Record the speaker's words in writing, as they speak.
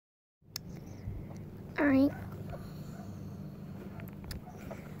Alright.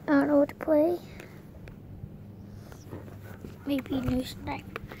 I don't know what to play. Maybe new sniper.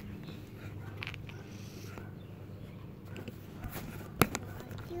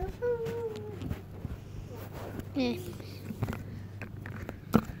 Yeah.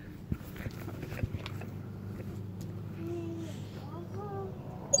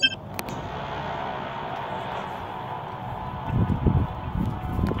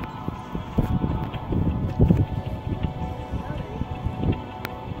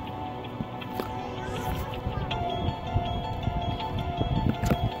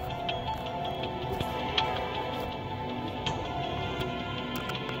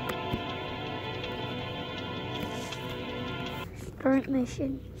 Start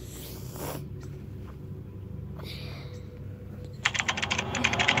mission.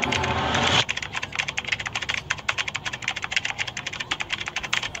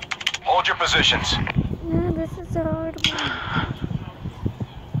 Hold your positions. No, this is a hard one.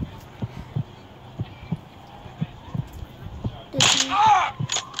 This one.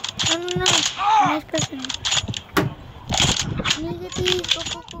 No. Nice person. Can you get these? Go.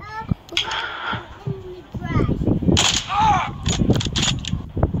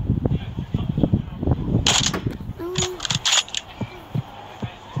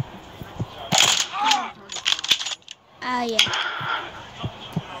 Yeah.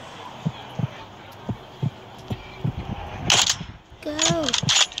 Go.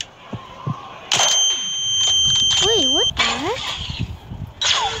 Wait, what the heck?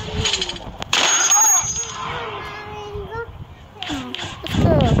 Oh, let's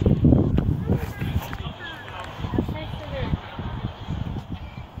go.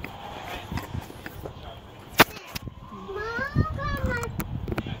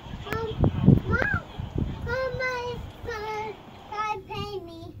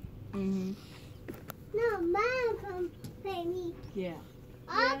 Yeah.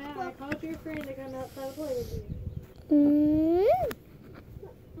 I called your friend to come outside and play with you.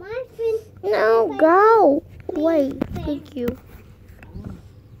 My friend. No, go. Wait, thank you.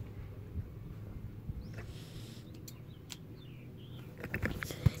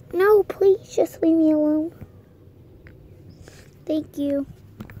 No, please, just leave me alone. Thank you.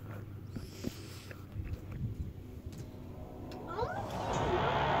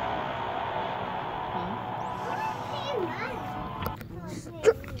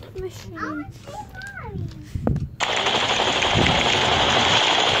 Machine.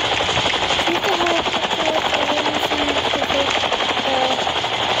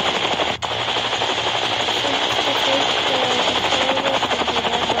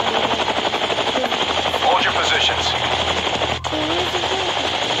 Hold your positions.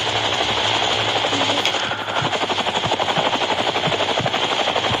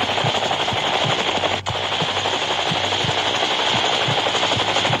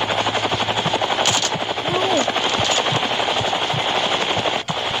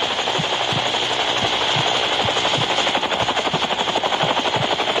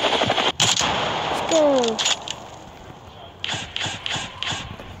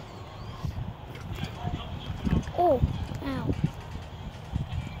 Oh, ow.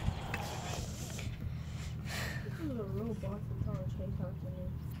 This is a real boss of college chase after me.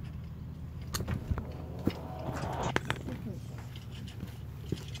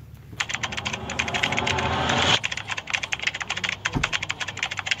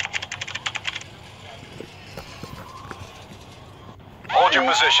 Hold your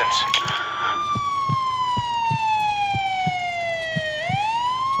positions.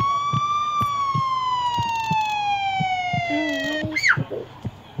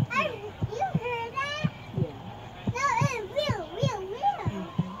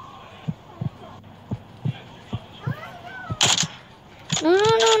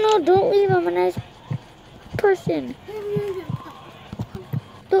 No, don't leave. I'm a nice person.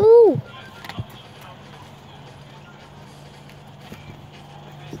 No.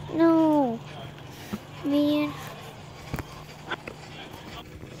 No. Man.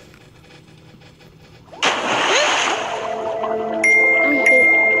 I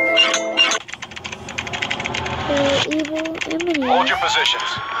hate the evil enemies. Hold your positions.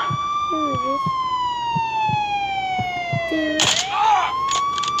 Who is this? Dude.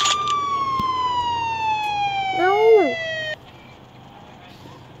 No.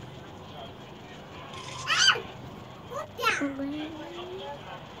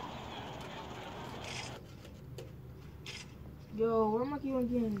 Yo, where am I keep on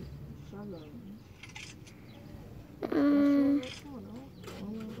getting shotgun?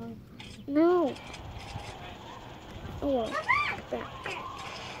 No. Oh, well. Back.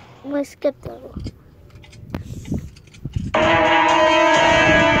 Let's skip that one.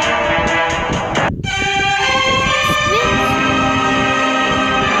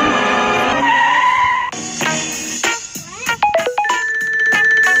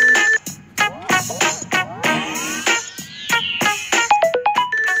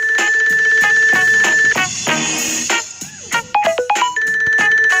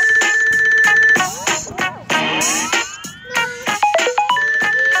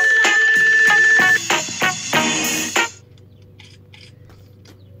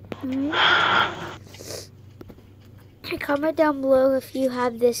 comment down below if you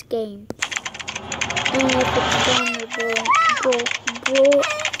have this game. And if it's fun or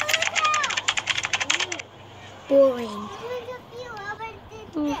boring.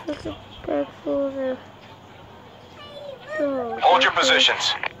 Oh, look at that photo. Oh, Hold your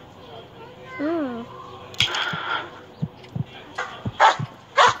positions. oh.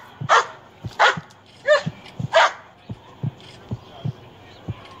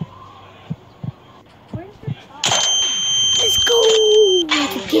 Let's go!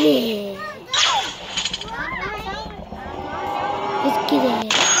 Let's get it!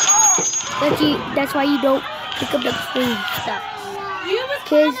 Let's get it! That's why you don't pick up the food stuff. You was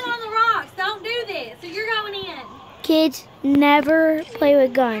Kids- climbing on the rocks. Don't do this. So you're going in. Kids never play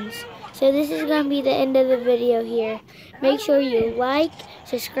with guns. So this is going to be the end of the video here. Make sure you like,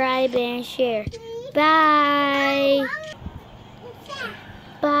 subscribe, and share. Bye!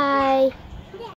 Bye!